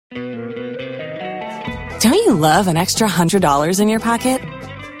Don't you love an extra $100 in your pocket?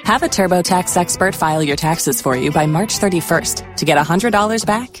 Have a TurboTax expert file your taxes for you by March 31st to get $100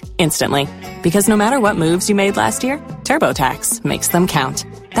 back instantly. Because no matter what moves you made last year, TurboTax makes them count.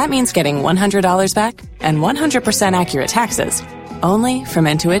 That means getting $100 back and 100% accurate taxes only from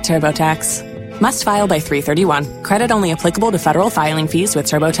Intuit TurboTax. Must file by 3/31. Credit only applicable to federal filing fees with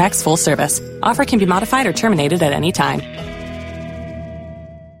TurboTax full service. Offer can be modified or terminated at any time.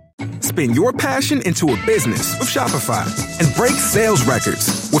 Spin your passion into a business with Shopify and break sales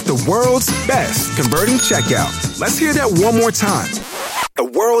records with the world's best converting checkout. Let's hear that one more time. The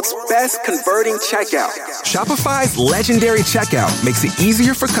world's best converting checkout. Shopify's legendary checkout makes it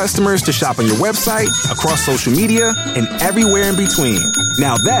easier for customers to shop on your website, across social media, and everywhere in between.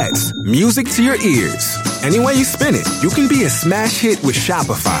 Now that's music to your ears. Any way you spin it, you can be a smash hit with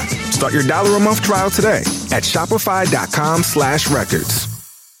Shopify. Start your $1 a month trial today at shopify.com/records.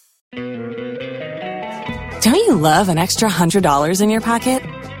 Don't you love an extra $100 in your pocket?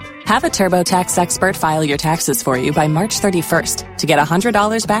 Have a TurboTax expert file your taxes for you by March 31st to get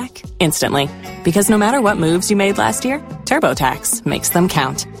 $100 back instantly. Because no matter what moves you made last year, TurboTax makes them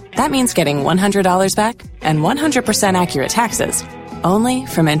count. That means getting $100 back and 100% accurate taxes only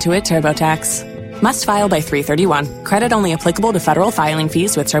from Intuit TurboTax. Must file by 3/31. Credit only applicable to federal filing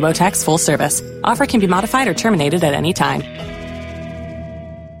fees with TurboTax full service. Offer can be modified or terminated at any time.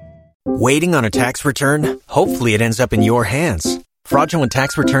 Waiting on a tax return? Hopefully it ends up in your hands. Fraudulent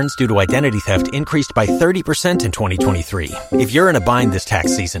tax returns due to identity theft increased by 30% in 2023. If you're in a bind this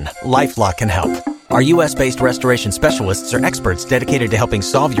tax season, LifeLock can help. Our U.S.-based restoration specialists are experts dedicated to helping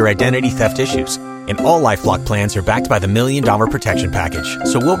solve your identity theft issues. And all LifeLock plans are backed by the $1 Million Protection Package.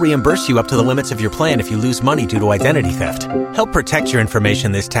 So we'll reimburse you up to the limits of your plan if you lose money due to identity theft. Help protect your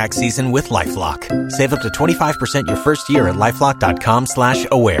information this tax season with LifeLock. Save up to 25% your first year at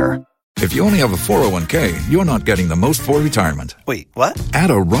LifeLock.com/aware. If you only have a 401k, you're not getting the most for retirement. Wait, what? Add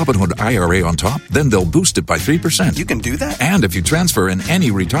a Robinhood IRA on top, then they'll boost it by 3%. You can do that? And if you transfer in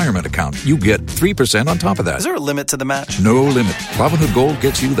any retirement account, you get 3% on top of that. Is there a limit to the match? No limit. Robinhood Gold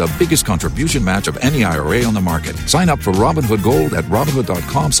gets you the biggest contribution match of any IRA on the market. Sign up for Robinhood Gold at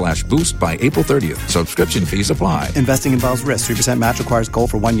Robinhood.com/boost by April 30th. Subscription fees apply. Investing involves risk. 3% match requires gold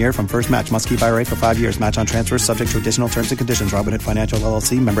for 1 year from first match. Must keep IRA for 5 years. Match on transfers subject to additional terms and conditions. Robinhood Financial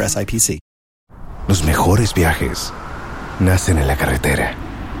LLC, member SIPC. Los mejores viajes nacen en la carretera,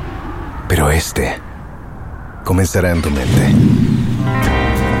 pero este comenzará en tu mente.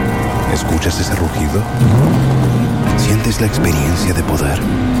 ¿Escuchas ese rugido? ¿Sientes la experiencia de poder?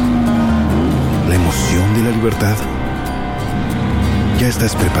 ¿La emoción de la libertad? Ya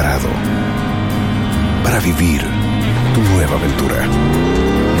estás preparado para vivir tu nueva aventura.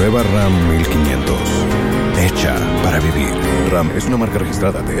 Nueva Ram 1500, hecha para vivir. Ram es una marca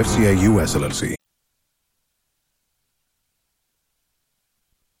registrada de FCA US LLC.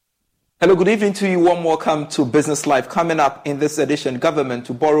 Hello, good evening to you. Warm welcome to Business Live. Coming up in this edition, government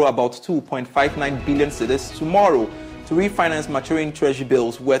to borrow about 2.59 billion cedis tomorrow to refinance maturing treasury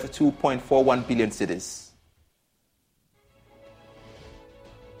bills worth 2.41 billion cedis.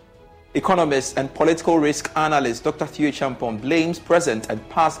 Economist and political risk analyst Dr. Theo Champon blames present and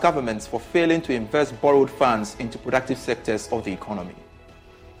past governments for failing to invest borrowed funds into productive sectors of the economy.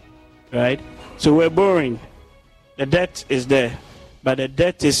 Right? So we're borrowing. The debt is there. But the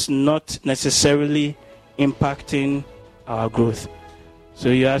debt is not necessarily impacting our growth. So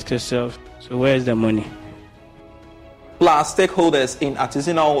you ask yourself, so where is the money? Plus, stakeholders in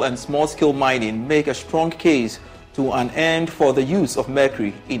artisanal and small-scale mining make a strong case to an end for the use of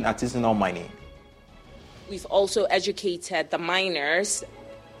mercury in artisanal mining. We've also educated the miners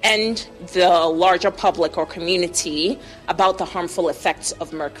and the larger public or community about the harmful effects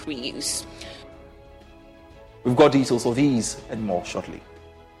of mercury use. We've got details of these and more shortly.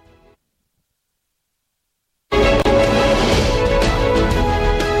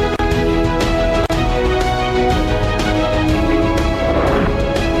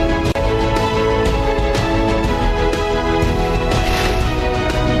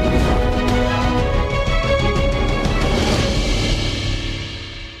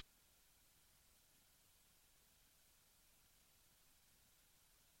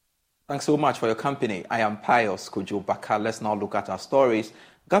 Thanks so much for your company. I am Pius Kojo Baka. Let's now look at our stories.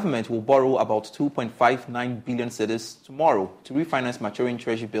 Government will borrow about 2.59 billion cedis tomorrow to refinance maturing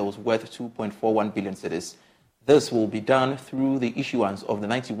treasury bills worth 2.41 billion cedis. This will be done through the issuance of the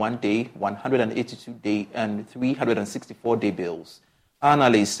 91-day, 182-day, and 364-day bills.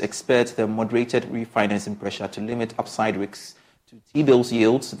 Analysts expect the moderated refinancing pressure to limit upside risks to T-bills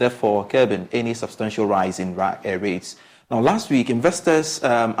yields, therefore curbing any substantial rise in rates. Now, last week, investors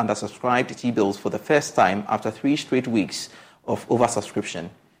undersubscribed T-bills for the first time after 3 straight weeks of oversubscription.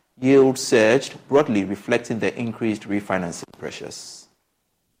 Yields surged, broadly reflecting the increased refinancing pressures.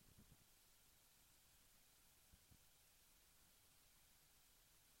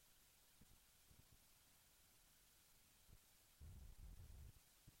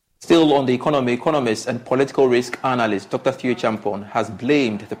 Still on the economy, economist and political risk analyst Dr. Theo Champon has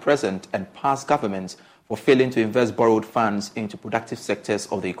blamed the present and past governments for failing to invest borrowed funds into productive sectors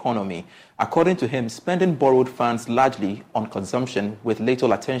of the economy. According to him, spending borrowed funds largely on consumption with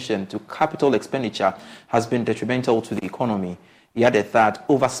little attention to capital expenditure has been detrimental to the economy. He added that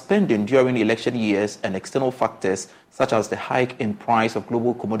overspending during election years and external factors such as the hike in price of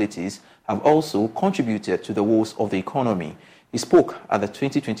global commodities have also contributed to the woes of the economy. He spoke at the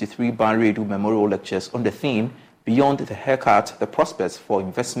 2023 Banri Edu Memorial Lectures on the theme, Beyond the Haircut, the Prospects for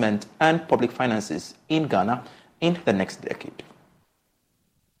Investment and Public Finances in Ghana in the Next Decade.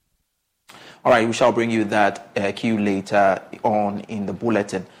 All right, we shall bring you that cue later on in the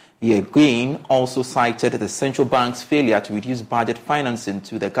bulletin. He again also cited the central bank's failure to reduce budget financing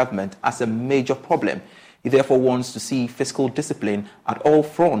to the government as a major problem. He therefore wants to see fiscal discipline at all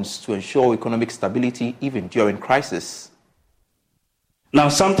fronts to ensure economic stability even during crisis. Now,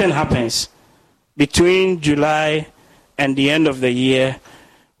 something happens between July and the end of the year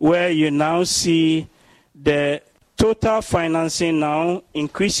where you now see the total financing now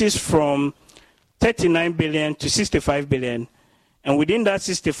increases from 39 billion to 65 billion. And within that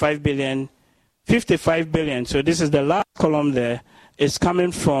 65 billion, 55 billion, so this is the last column there, is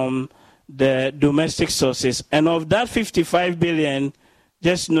coming from the domestic sources. And of that 55 billion,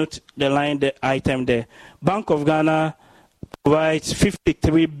 just note the item there. Bank of Ghana provides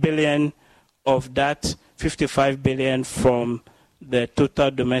 53 billion of that 55 billion from the total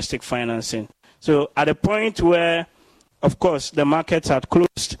domestic financing. So at a point where, of course, the markets had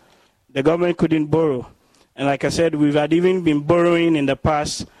closed, the government couldn't borrow. And like I said, we've had even been borrowing in the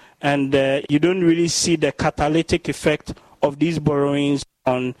past, and you don't really see the catalytic effect of these borrowings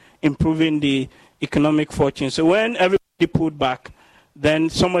on improving the economic fortune. So when everybody pulled back, then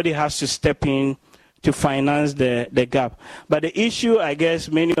somebody has to step in to finance the gap. But the issue, I guess,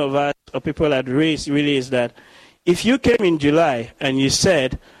 many of us or people had raised really is that if you came in July and you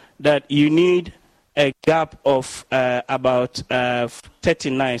said that you need a gap of about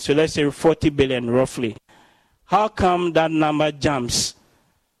 39, so let's say 40 billion roughly, how come that number jumps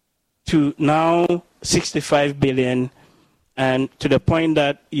to now 65 billion and to the point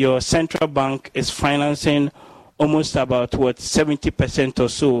that your central bank is financing almost about, 70% or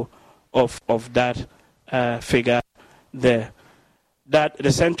so of that figure there? That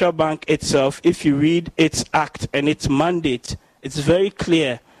the central bank itself, if you read its act and its mandate, it's very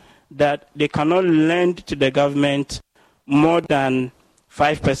clear that they cannot lend to the government more than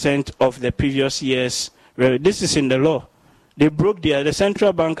 5% of the previous year's revenue. This is in the law. They broke the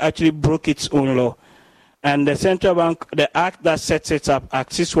central bank actually broke its own law. And the central bank, the act that sets it up,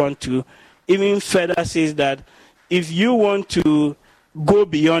 Act 612, even further says that if you want to go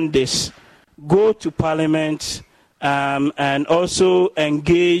beyond this, go to Parliament and also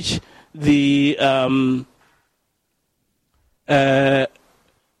engage the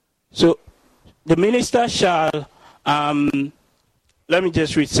so the minister shall let me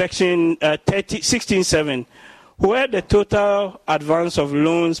just read section 16.7, where the total advance of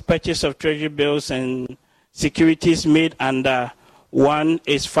loans, purchase of treasury bills and securities made under one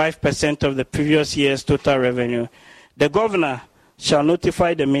is 5% of the previous year's total revenue. The governor shall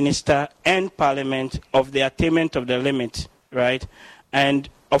notify the minister and Parliament of the attainment of the limit, right? And,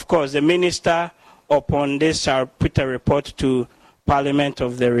 of course, the minister, upon this, shall put a report to Parliament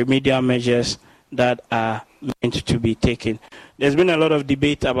of the remedial measures that are meant to be taken. There's been a lot of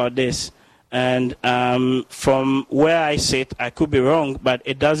debate about this, and from where I sit, I could be wrong, but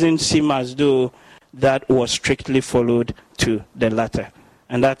it doesn't seem as though that was strictly followed to the latter.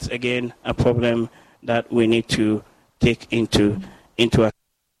 And that's, again, a problem that we need to take into account.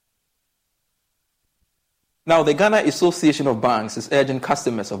 Now, the Ghana Association of Banks is urging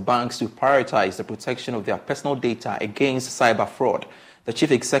customers of banks to prioritize the protection of their personal data against cyber fraud. The chief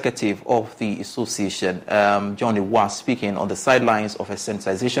executive of the association, John Iwa, speaking on the sidelines of a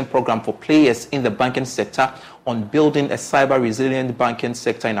sensitization program for players in the banking sector on building a cyber-resilient banking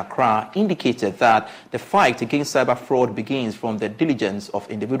sector in Accra, indicated that the fight against cyber fraud begins from the diligence of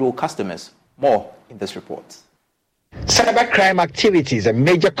individual customers. More in this report. Cybercrime activity is a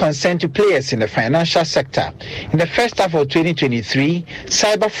major concern to players in the financial sector. In the first half of 2023,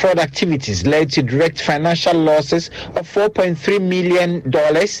 cyber fraud activities led to direct financial losses of $4.3 million,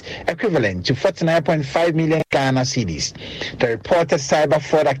 equivalent to 49.5 million Ghana cedis. The reported cyber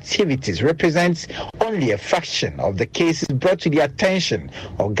fraud activities represents only a fraction of the cases brought to the attention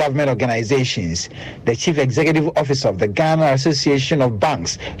of government organizations. The Chief Executive Officer of the Ghana Association of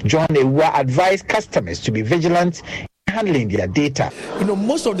Banks, John Ewa, advised customers to be vigilant handling their data.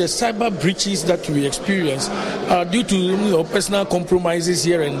 Most of the cyber breaches that we experience are due to personal compromises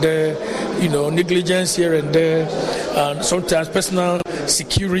here and there, negligence here and there, and sometimes personal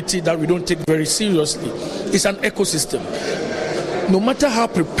security that we don't take very seriously. It's an ecosystem. No matter how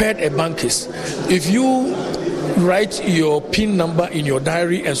prepared a bank is, if you write your PIN number in your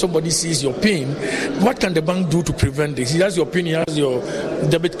diary and somebody sees your PIN, what can the bank do to prevent this? He has your PIN, he has your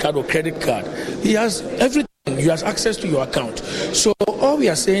debit card or credit card. He has everything. You have access to your account. So all we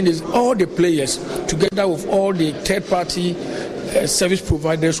are saying is all the players, together with all the third-party service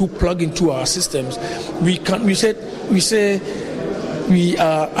providers who plug into our systems, we say we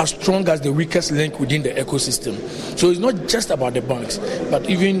are as strong as the weakest link within the ecosystem. So it's not just about the banks, but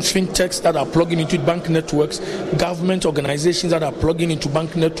even fintechs that are plugging into bank networks, government organizations that are plugging into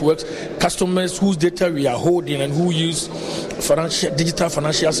bank networks, customers whose data we are holding and who use digital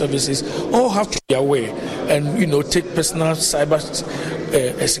financial services, all have to be aware and take personal cyber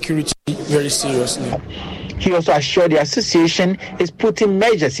security very seriously. He also assured the association is putting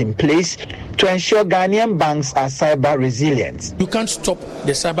measures in place to ensure Ghanaian banks are cyber resilient. You can't stop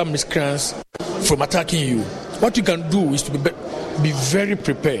the cyber miscreants from attacking you. What you can do is to be very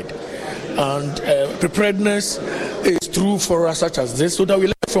prepared. And preparedness is true for us such as this, so that we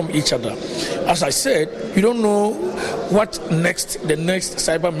learn from each other. As I said, you don't know what the next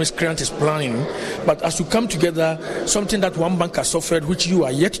cyber miscreant is planning, but as you come together, something that one bank has suffered, which you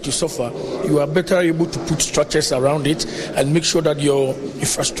are yet to suffer, you are better able to put structures around it and make sure that your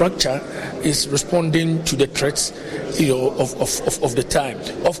infrastructure is responding to the threats of the time.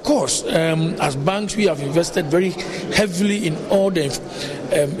 Of course, as banks, we have invested very heavily in all the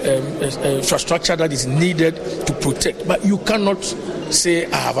infrastructure that is needed to protect, but you cannot say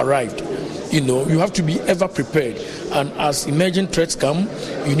I have arrived. You have to be ever prepared, and as emerging threats come,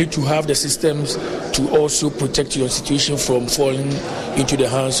 you need to have the systems to also protect your institution from falling into the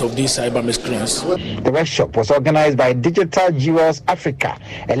hands of these cyber miscreants. The workshop was organized by Digital Jewels Africa,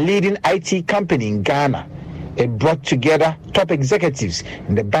 a leading IT company in Ghana. It brought together top executives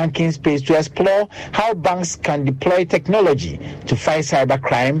in the banking space to explore how banks can deploy technology to fight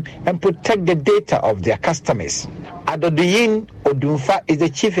cybercrime and protect the data of their customers. Adodoyin Odunfa is the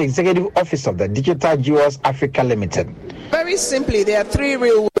Chief Executive Officer of the Digital Jewels Africa Limited. Very simply, there are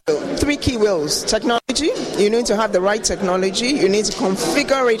three key wills. Technology, you need to have the right technology. You need to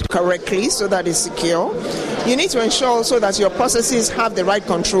configure it correctly so that it's secure. You need to ensure also that your processes have the right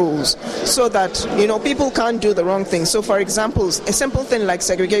controls so that, people can't do the wrong thing. So, for example, a simple thing like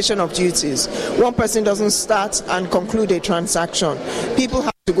segregation of duties. One person doesn't start and conclude a transaction. People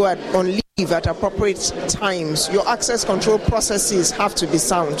have to go on leave at appropriate times. Your access control processes have to be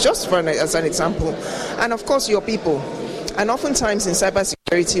sound, just as an example. And, of course, your people. And oftentimes in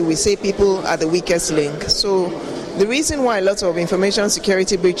cybersecurity, we say people are the weakest link. So the reason why a lot of information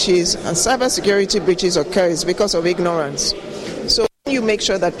security breaches and cybersecurity breaches occur is because of ignorance. So when you make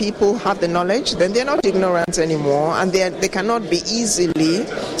sure that people have the knowledge, then they're not ignorant anymore, and they cannot be easily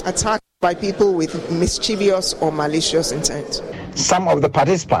attacked by people with mischievous or malicious intent. Some of the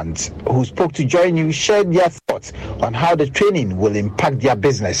participants who spoke to Joy News shared their thoughts on how the training will impact their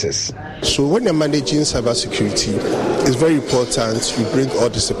businesses. So when you're managing cybersecurity, it's very important you bring all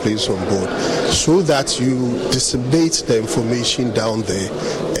disciplines on board so that you disseminate the information down there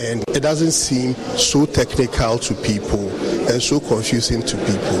and it doesn't seem so technical to people and so confusing to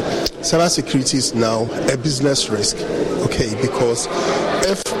people. Cybersecurity is now a business risk, because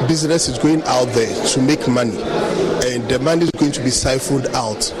if business is going out there to make money and the money is going to be siphoned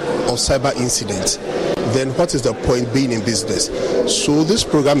out of cyber incidents, then what is the point being in business? So this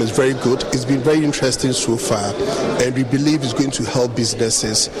program is very good. It's been very interesting so far, and we believe it's going to help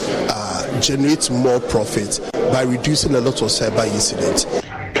businesses generate more profit by reducing a lot of cyber incidents.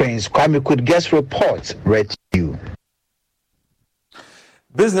 Prince Kwame could guest reports read to you.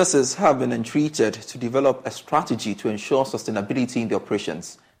 Businesses have been entreated to develop a strategy to ensure sustainability in their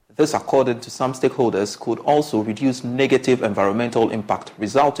operations. This, according to some stakeholders, could also reduce negative environmental impact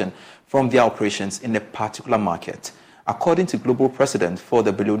resulting from their operations in a particular market. According to Global President for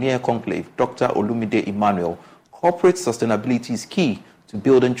the Billionaire Conclave, Dr. Olumide Emmanuel, corporate sustainability is key to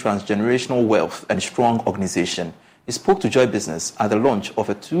building transgenerational wealth and strong organization. He spoke to Joy Business at the launch of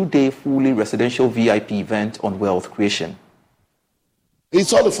a 2-day fully residential VIP event on wealth creation.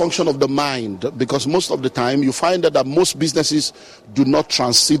 It's all a function of the mind, because most of the time you find that most businesses do not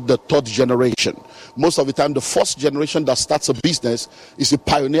transit the third generation. Most of the time the first generation that starts a business is a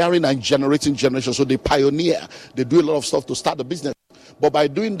pioneering and generating generation. So they pioneer, they do a lot of stuff to start a business. But by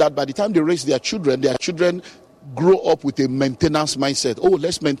doing that, by the time they raise their children grow up with a maintenance mindset. Oh,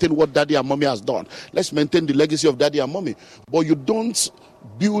 let's maintain what daddy and mommy has done. Let's maintain the legacy of daddy and mommy. But you don't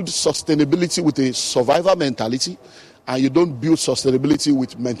build sustainability with a survivor mentality, and you don't build sustainability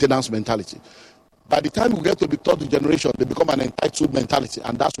with maintenance mentality. By the time we get to the third generation, they become an entitled mentality,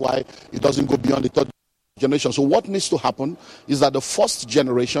 and that's why it doesn't go beyond the third generation. So what needs to happen is that the first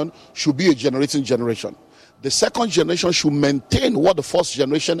generation should be a generating generation. The second generation should maintain what the first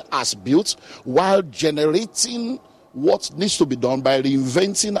generation has built while generating what needs to be done by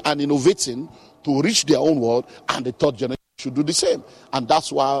reinventing and innovating to reach their own world, and the third generation should do the same. And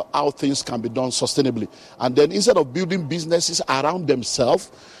that's why how things can be done sustainably. And then instead of building businesses around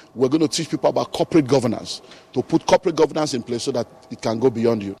themselves, we're going to teach people about corporate governance, to put corporate governance in place so that it can go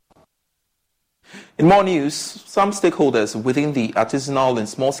beyond you. In more news, some stakeholders within the artisanal and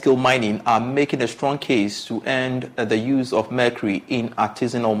small-scale mining are making a strong case to end the use of mercury in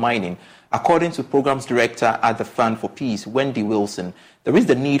artisanal mining. According to Programs Director at the Fund for Peace, Wendy Wilson, there is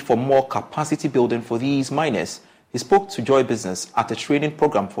the need for more capacity building for these miners. He spoke to Joy Business at a training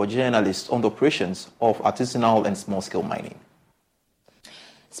program for journalists on the operations of artisanal and small-scale mining.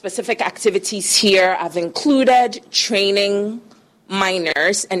 Specific activities here have included training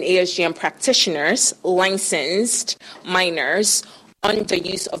miners and ASGM practitioners, licensed miners, on the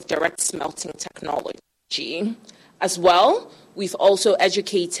use of direct smelting technology. As well, we've also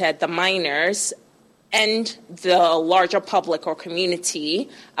educated the miners and the larger public or community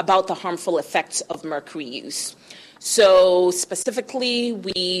about the harmful effects of mercury use. So specifically,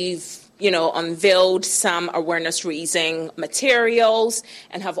 we've unveiled some awareness-raising materials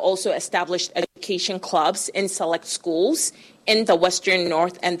and have also established education clubs in select schools in the Western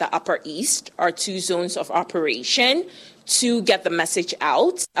North and the Upper East, our 2 zones of operation, to get the message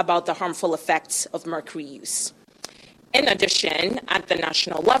out about the harmful effects of mercury use. In addition, at the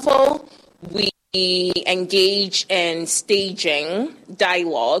national level, we engage in staging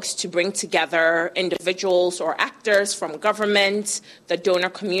dialogues to bring together individuals or actors from government, the donor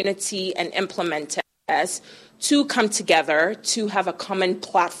community, and implementers to come together to have a common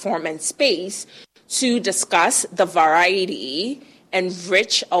platform and space to discuss the variety and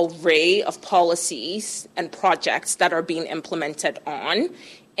rich array of policies and projects that are being implemented on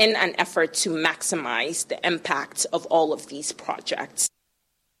in an effort to maximize the impact of all of these projects.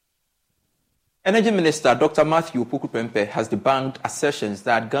 Energy Minister Dr. Matthew Opoku-Prempeh has debunked assertions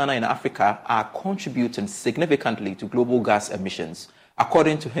that Ghana and Africa are contributing significantly to global gas emissions.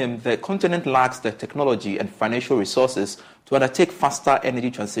 According to him, the continent lacks the technology and financial resources to undertake faster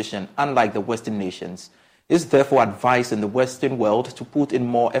energy transition, unlike the Western nations. He is therefore advising the Western world to put in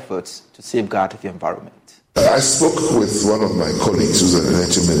more efforts to safeguard the environment. I spoke with one of my colleagues who's an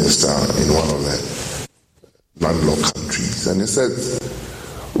energy minister in one of the landlocked countries, and he said,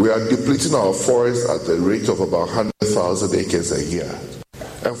 we are depleting our forests at the rate of about 100,000 acres a year.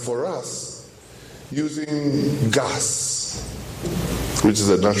 And for us, using gas, which is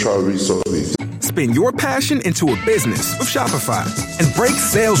a natural resource, Spin your passion into a business with Shopify and break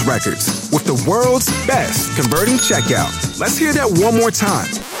sales records with the world's best converting checkout. Let's hear that one more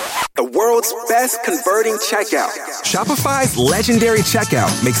time. The world's best converting checkout. Shopify's legendary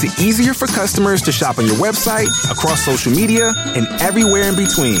checkout makes it easier for customers to shop on your website, across social media, and everywhere in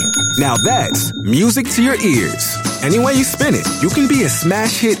between. Now that's music to your ears. Any way you spin it, you can be a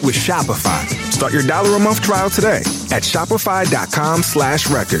smash hit with Shopify. Start your $1 a month trial today at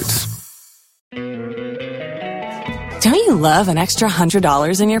shopify.com/records. Don't you love an extra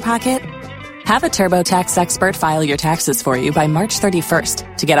 $100 in your pocket? Have a TurboTax expert file your taxes for you by March 31st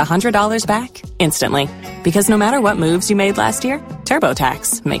to get $100 back instantly. Because no matter what moves you made last year,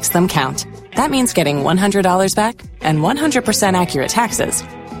 TurboTax makes them count. That means getting $100 back and 100% accurate taxes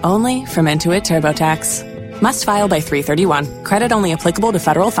only from Intuit TurboTax. Must file by 3/31. Credit only applicable to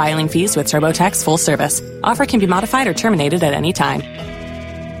federal filing fees with TurboTax full service. Offer can be modified or terminated at any time.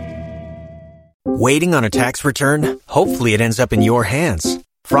 Waiting on a tax return? Hopefully it ends up in your hands.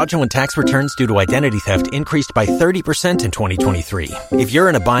 Fraudulent tax returns due to identity theft increased by 30% in 2023. If you're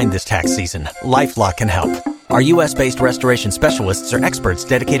in a bind this tax season, LifeLock can help. Our U.S.-based restoration specialists are experts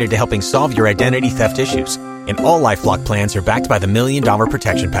dedicated to helping solve your identity theft issues. And all LifeLock plans are backed by the $1 Million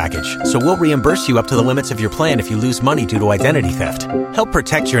Protection Package. So we'll reimburse you up to the limits of your plan if you lose money due to identity theft. Help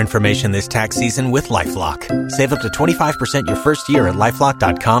protect your information this tax season with LifeLock. Save up to 25% your first year at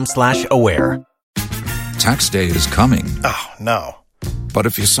LifeLock.com/aware. Tax day is coming. Oh, no. But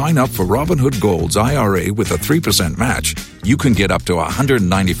if you sign up for Robinhood Gold's IRA with a 3% match, you can get up to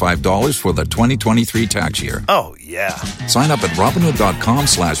 $195 for the 2023 tax year. Oh, yeah. Sign up at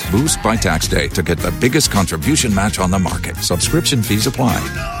Robinhood.com/boost by tax day to get the biggest contribution match on the market. Subscription fees apply.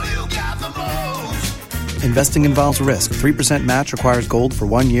 Investing involves risk. 3% match requires gold for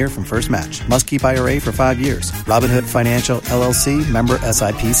 1 year from first match. Must keep IRA for 5 years. Robinhood Financial, LLC, member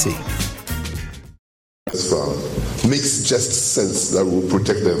SIPC. Makes just sense that we'll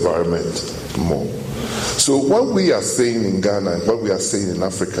protect the environment more. So what we are saying in Ghana and what we are saying in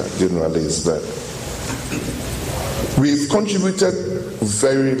Africa generally is that we've contributed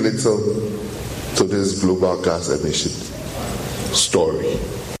very little to this global gas emission story.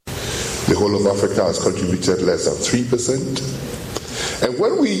 The whole of Africa has contributed less than 3%. And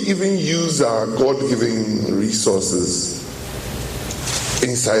when we even use our God-given resources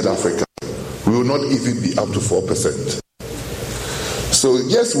inside Africa, we will not even be up to 4%. So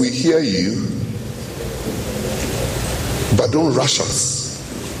yes, we hear you, but don't rush us.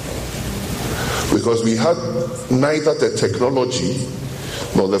 Because we had neither the technology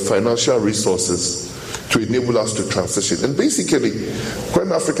nor the financial resources to enable us to transition. And basically,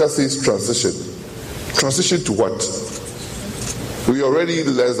 when Africa says transition to what? We are already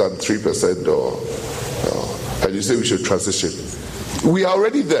less than 3% and you say we should transition. We are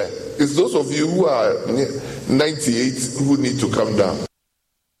already there. It's those of you who are 98 who need to come down.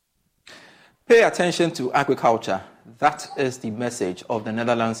 Pay attention to agriculture. That is the message of the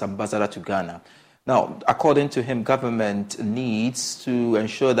Netherlands ambassador to Ghana. Now, according to him, government needs to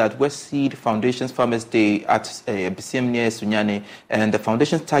ensure that West Seed Foundation's Farmers Day at Bisiem near Sunyani, and the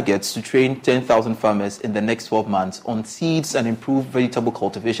foundation's targets to train 10,000 farmers in the next 12 months on seeds and improve vegetable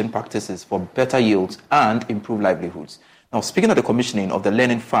cultivation practices for better yields and improve livelihoods. Now, speaking of the commissioning of the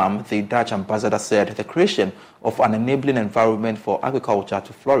Learning Farm, the Dutch ambassador said the creation of an enabling environment for agriculture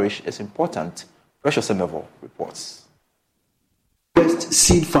to flourish is important. Precious Semevo reports. West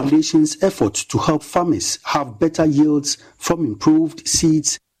Seed Foundation's effort to help farmers have better yields from improved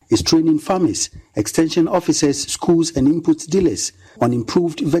seeds is training farmers, extension officers, schools and input dealers on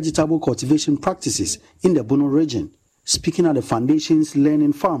improved vegetable cultivation practices in the Bono region. Speaking at the foundation's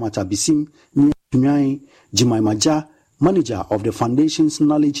Learning Farm at Abisim, near Tunai, Jimaimaja, manager of the foundation's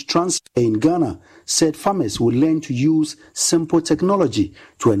knowledge transfer in Ghana, said farmers will learn to use simple technology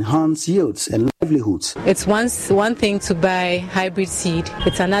to enhance yields and livelihoods. It's one thing to buy hybrid seed.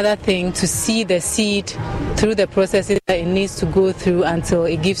 It's another thing to see the seed through the processes that it needs to go through until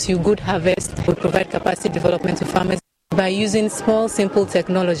it gives you good harvest. We provide capacity development to farmers by using small, simple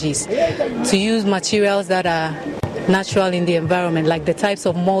technologies to use materials that are natural in the environment, like the types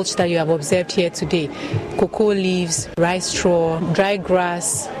of mulch that you have observed here today. Cocoa leaves, rice straw, dry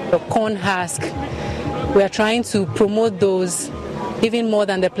grass, corn husk. We are trying to promote those even more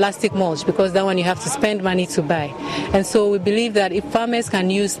than the plastic mulch, because that one you have to spend money to buy. And so we believe that if farmers can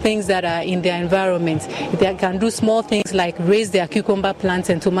use things that are in their environment, if they can do small things like raise their cucumber plants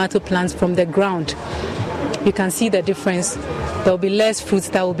and tomato plants from the ground, you can see the difference. There will be less fruits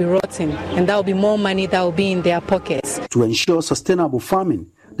that will be rotten, and there will be more money that will be in their pockets. To ensure sustainable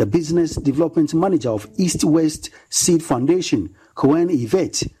farming, the business development manager of East West Seed Foundation, Cohen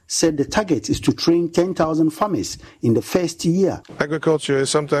Yvette, said the target is to train 10,000 farmers in the first year. Agriculture is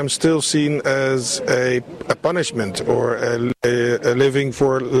sometimes still seen as a punishment or a living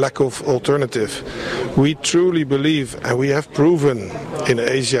for lack of alternative. We truly believe, and we have proven in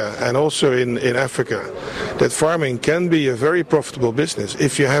Asia and also in Africa, that farming can be a very profitable business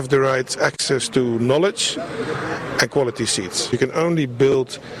if you have the right access to knowledge and quality seeds. You can only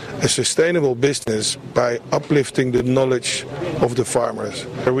build a sustainable business by uplifting the knowledge of the farmers.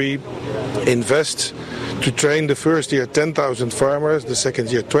 We invest to train the first year 10,000 farmers, the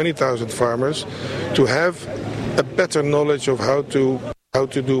second year 20,000 farmers, to have a better knowledge of how to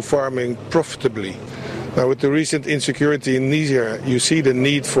do farming profitably. Now, with the recent insecurity in Niger, you see the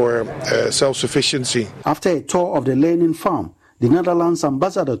need for self-sufficiency. After a tour of the Learning Farm, the Netherlands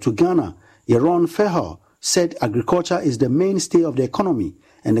ambassador to Ghana, Jeroen Verheul, said agriculture is the mainstay of the economy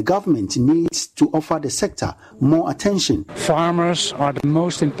and the government needs to offer the sector more attention. Farmers are the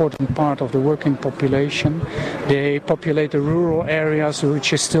most important part of the working population. They populate the rural areas,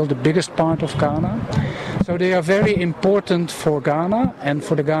 which is still the biggest part of Ghana. So they are very important for Ghana and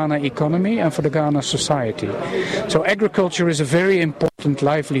for the Ghana economy and for the Ghana society. So agriculture is a very important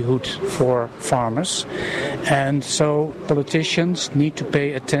livelihood for farmers, and so politicians need to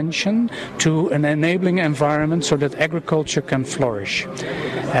pay attention to an enabling environment so that agriculture can flourish.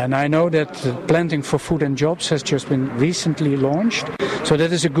 And I know that Planting for Food and Jobs has just been recently launched, so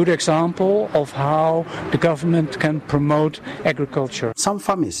that is a good example of how the government can promote agriculture. Some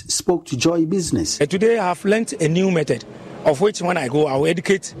farmers spoke to Joy Business. Today I have learnt a new method, of which when I go I will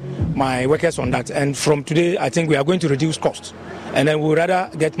educate my workers on that, and from today I think we are going to reduce costs and then we'll rather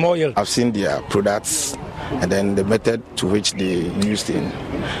get more yield. I've seen their products and then the method to which they used in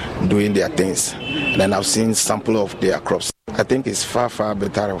doing their things, and then I've seen sample of their crops. I think it's far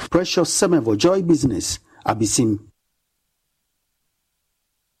better. Precious Semevo, Joy Business, Abisim.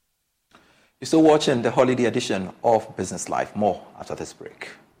 You're still watching the holiday edition of Business Life. More after this break.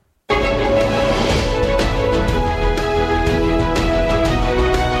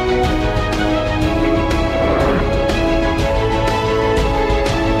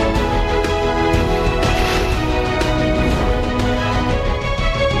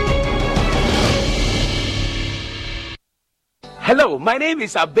 Hello, my name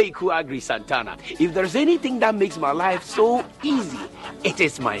is Abeku Agri Santana. If there's anything that makes my life so easy, it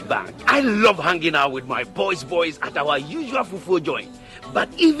is my bank. I love hanging out with my boys at our usual fufu joint. But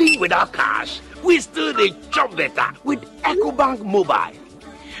even without cash, we still dey chop better with EcoBank Mobile.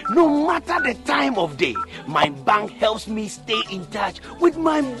 No matter the time of day, my bank helps me stay in touch with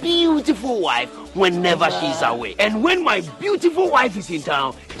my beautiful wife whenever she's away. And when my beautiful wife is in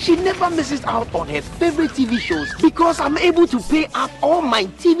town, she never misses out on her favorite TV shows because I'm able to pay up all my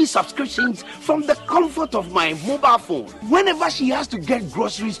TV subscriptions from the comfort of my mobile phone. Whenever she has to get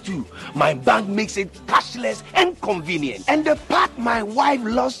groceries too, my bank makes it cashless and convenient. And the part my wife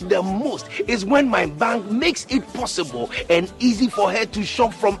loves the most is when my bank makes it possible and easy for her to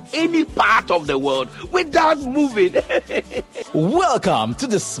shop from any part of the world without moving. Welcome to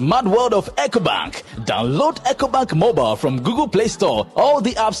the smart world of EcoBank. Download EcoBank Mobile from Google Play Store or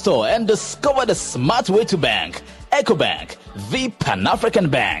the App Store and discover the smart way to bank. EcoBank, the Pan-African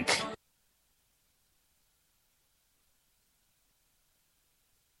Bank.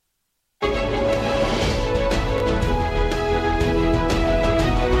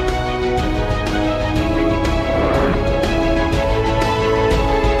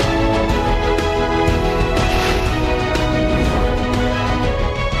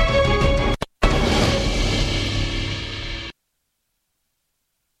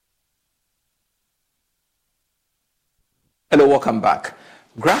 Hello, welcome back.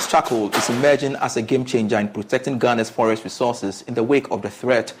 Grass charcoal is emerging as a game changer in protecting Ghana's forest resources in the wake of the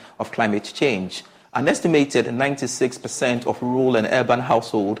threat of climate change. An estimated 96% of rural and urban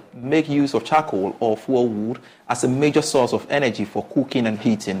households make use of charcoal or fuel wood as a major source of energy for cooking and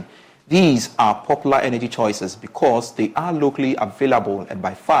heating. These are popular energy choices because they are locally available and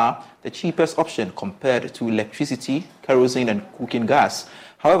by far the cheapest option compared to electricity, kerosene, and cooking gas.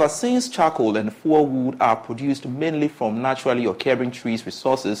 However, since charcoal and fuel wood are produced mainly from naturally occurring trees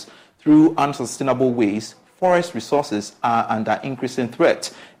resources through unsustainable ways, forest resources are under increasing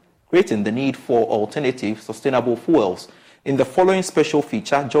threat, creating the need for alternative sustainable fuels. In the following special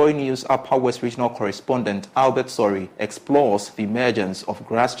feature, Joy News Upper West Regional Correspondent Albert Sori explores the emergence of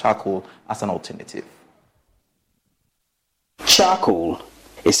grass charcoal as an alternative. Charcoal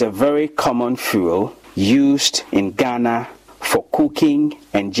is a very common fuel used in Ghana for cooking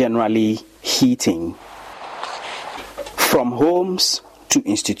and generally heating. From homes to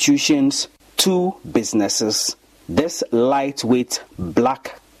institutions to businesses, this lightweight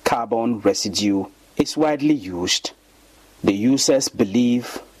black carbon residue is widely used. The users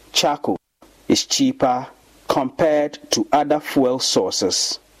believe charcoal is cheaper compared to other fuel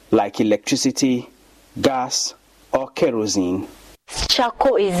sources like electricity, gas, or kerosene.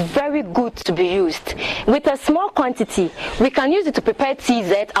 Charcoal is very good to be used. With a small quantity, we can use it to prepare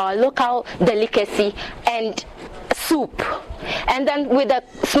TZ, our local delicacy, and soup. And then with a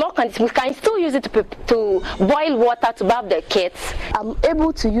small quantity, we can still use it to boil water to bath the kids. I'm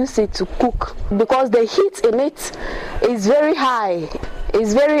able to use it to cook because the heat in it is very high.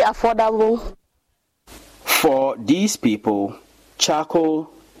 It's very affordable. For these people,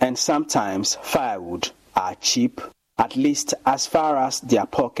 charcoal and sometimes firewood are cheap, at least as far as their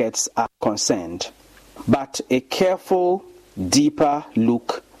pockets are concerned. But a careful, deeper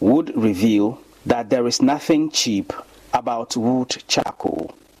look would reveal that there is nothing cheap about wood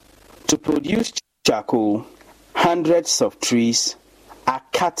charcoal. To produce charcoal, hundreds of trees are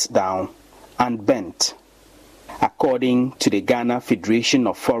cut down and bent. According to the Ghana Federation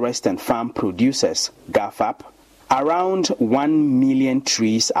of Forest and Farm Producers, GAFAP, around 1 million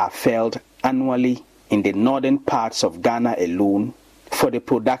trees are felled annually in the northern parts of Ghana alone for the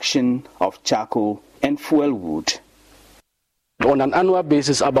production of charcoal and fuel wood. On an annual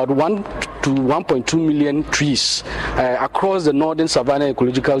basis, about 1 to 1.2 million trees across the northern savanna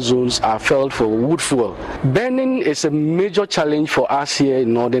ecological zones are felled for wood fuel. Burning is a major challenge for us here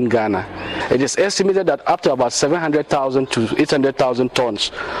in northern Ghana. It is estimated that up to about 700,000 to 800,000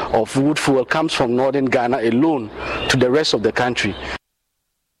 tons of wood fuel comes from northern Ghana alone to the rest of the country.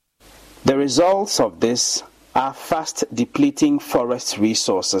 The results of this are fast depleting forest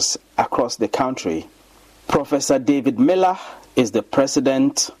resources across the country. Professor David Miller is the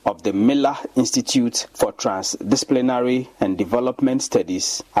president of the Miller Institute for Transdisciplinary and Development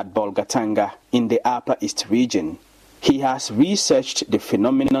Studies at Bolgatanga in the Upper East region. He has researched the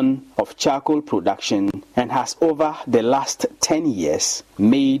phenomenon of charcoal production and has over the last 10 years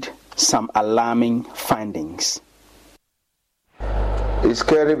made some alarming findings. It's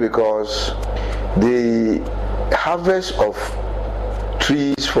scary because the harvest of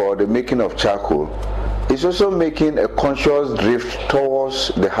trees for the making of charcoal is also making a conscious drift towards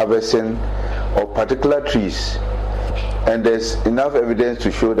the harvesting of particular trees. And there's enough evidence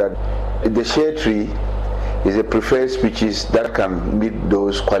to show that the shea tree is a preferred species that can meet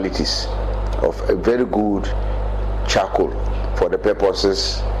those qualities of a very good charcoal for the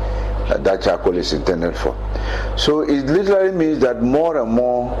purposes that charcoal is intended for. So it literally means that more and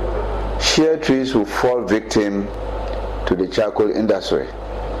more shea trees will fall victim to the charcoal industry.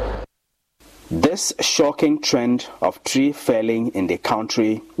 This shocking trend of tree felling in the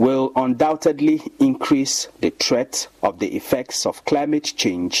country will undoubtedly increase the threat of the effects of climate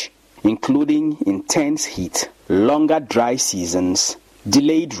change, including intense heat, longer dry seasons,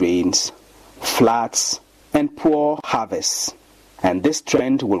 delayed rains, floods, and poor harvests. And this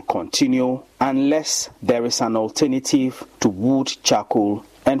trend will continue unless there is an alternative to wood charcoal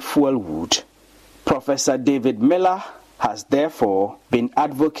and fuel wood. Professor David Miller has therefore been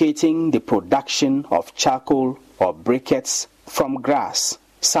advocating the production of charcoal or briquettes from grass,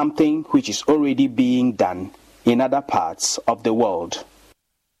 something which is already being done in other parts of the world.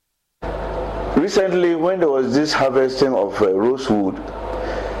 Recently, when there was this harvesting of rosewood,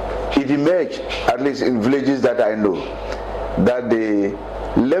 it emerged, at least in villages that I know, that the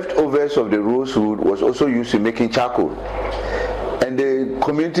leftovers of the rosewood was also used in making charcoal. And the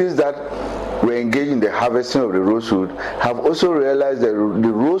communities that were engaged in the harvesting of the rosewood have also realized that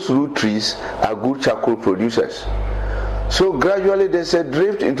the rosewood trees are good charcoal producers. So gradually there's a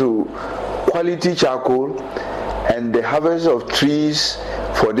drift into quality charcoal and the harvest of trees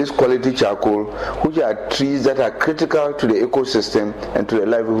for this quality charcoal, which are trees that are critical to the ecosystem and to the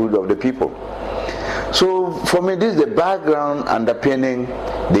livelihood of the people. So for me, this is the background underpinning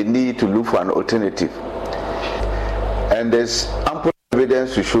the need to look for an alternative. And there's ample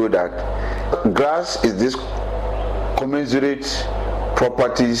evidence to show that grass is this commensurate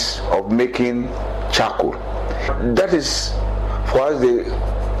properties of making charcoal. That is, for us, the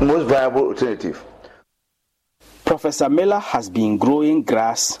most viable alternative. Professor Miller has been growing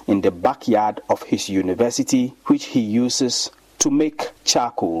grass in the backyard of his university, which he uses to make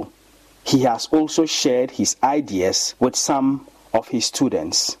charcoal. He has also shared his ideas with some of his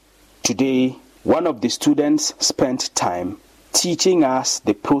students. Today, one of the students spent time teaching us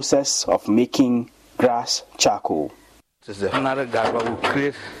the process of making grass charcoal.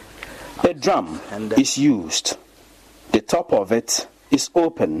 A drum is used. The top of it is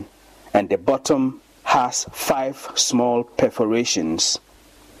open and the bottom has 5 small perforations.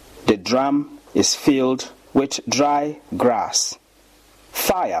 The drum is filled with dry grass.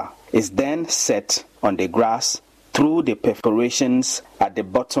 Fire is then set on the grass through the perforations at the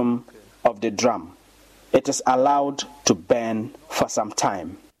bottom of the drum. It is allowed to burn for some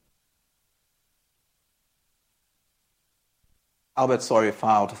time. Albert Sorry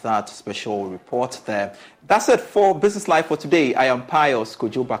filed that special report there. That's it for Business Live for today. I am Pius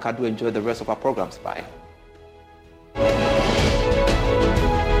Kojo Bakadu. Enjoy the rest of our programs. Bye.